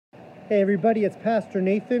Hey everybody, it's Pastor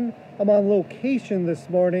Nathan. I'm on location this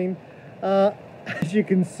morning, as you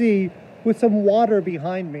can see, with some water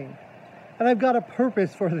behind me. And I've got a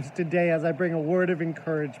purpose for this today as I bring a word of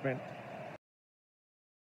encouragement.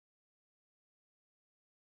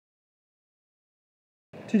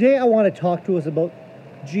 Today I want to talk to us about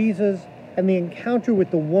Jesus and the encounter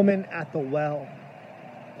with the woman at the well.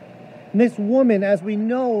 And this woman, as we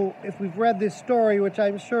know, if we've read this story, which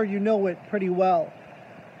I'm sure you know it pretty well,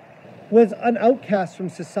 was an outcast from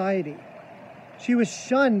society. She was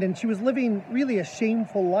shunned and she was living really a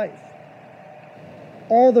shameful life.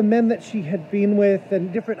 All the men that she had been with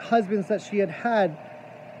and different husbands that she had had,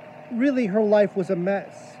 really her life was a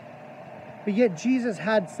mess. But yet Jesus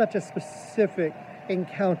had such a specific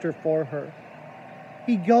encounter for her.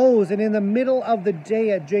 He goes, and in the middle of the day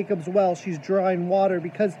at Jacob's well, she's drawing water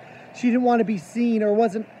because she didn't want to be seen or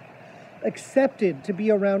wasn't accepted to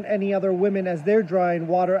be around any other women as they're drawing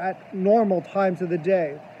water at normal times of the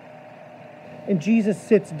day. And Jesus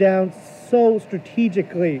sits down so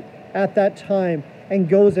strategically at that time and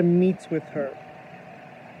goes and meets with her.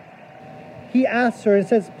 He asks her and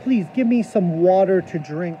says, "Please give me some water to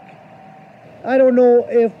drink." I don't know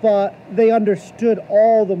if they understood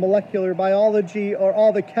all the molecular biology or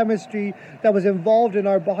all the chemistry that was involved in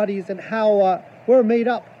our bodies and how we're made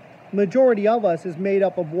up. Majority of us is made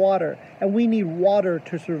up of water, and we need water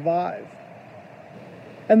to survive.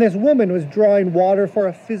 And this woman was drawing water for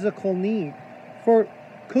a physical need, for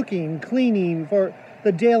cooking, cleaning, for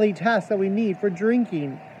the daily tasks that we need, for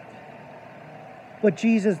drinking. But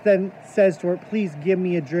Jesus then says to her, "Please give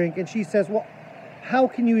me a drink." And she says, "Well, how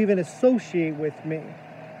can you even associate with me?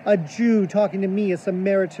 A Jew talking to me, a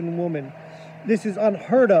Samaritan woman. This is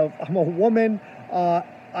unheard of. I'm a woman. I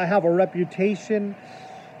have a reputation.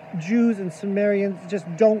 Jews and Samaritans just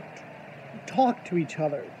don't talk to each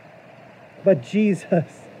other." But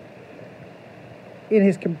Jesus, in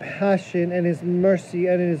his compassion and his mercy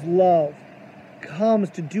and in his love, comes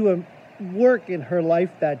to do a work in her life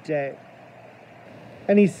that day.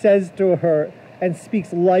 And he says to her and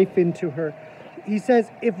speaks life into her. He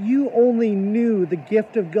says, "If you only knew the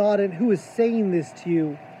gift of God and who is saying this to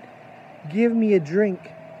you, 'Give me a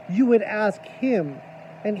drink,' you would ask him,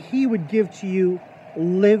 and he would give to you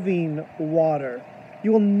living water.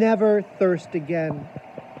 You will never thirst again."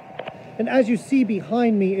 And as you see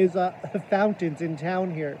behind me is the fountains in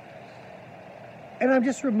town here. And I'm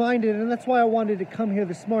just reminded, and that's why I wanted to come here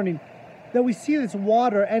this morning, that we see this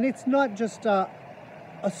water, and it's not just a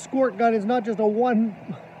squirt gun, it's not just a one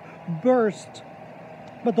burst,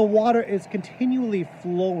 but the water is continually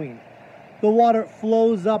flowing. The water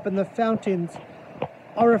flows up and the fountains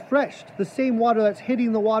are refreshed. The same water that's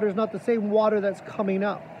hitting the water is not the same water that's coming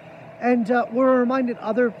up. And we're reminded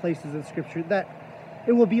other places in Scripture that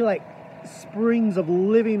it will be like springs of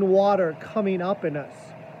living water coming up in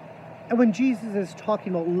us. And when Jesus is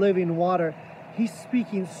talking about living water, he's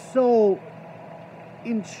speaking so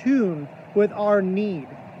in tune with our need.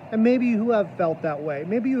 And maybe you have felt that way.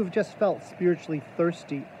 Maybe you've just felt spiritually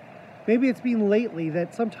thirsty. Maybe it's been lately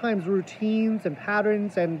that sometimes routines and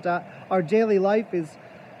patterns and our daily life is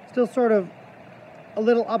still sort of a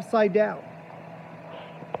little upside down.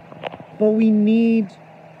 But we need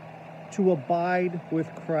to abide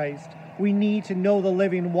with Christ. We need to know the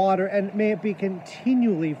living water, and may it be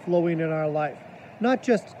continually flowing in our life. Not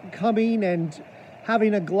just coming and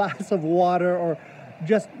having a glass of water or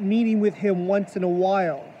just meeting with him once in a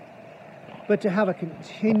while, but to have a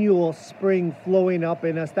continual spring flowing up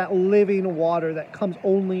in us, that living water that comes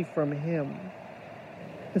only from him.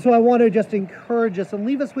 And so I want to just encourage us and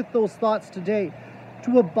leave us with those thoughts today,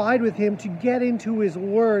 to abide with him, to get into his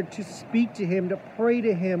word, to speak to him, to pray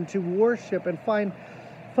to him, to worship, and find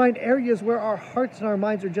areas where our hearts and our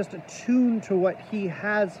minds are just attuned to what he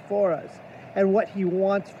has for us and what he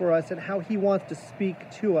wants for us and how he wants to speak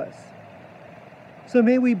to us. So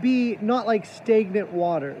may we be not like stagnant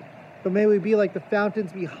water, but may we be like the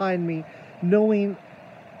fountains behind me, knowing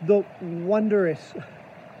the wondrous,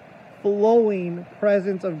 flowing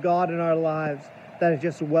presence of God in our lives, that it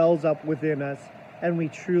just wells up within us, and we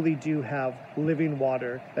truly do have living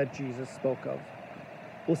water that Jesus spoke of.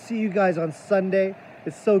 We'll see you guys on Sunday.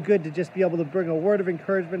 It's so good to just be able to bring a word of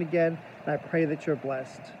encouragement again, and I pray that you're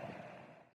blessed.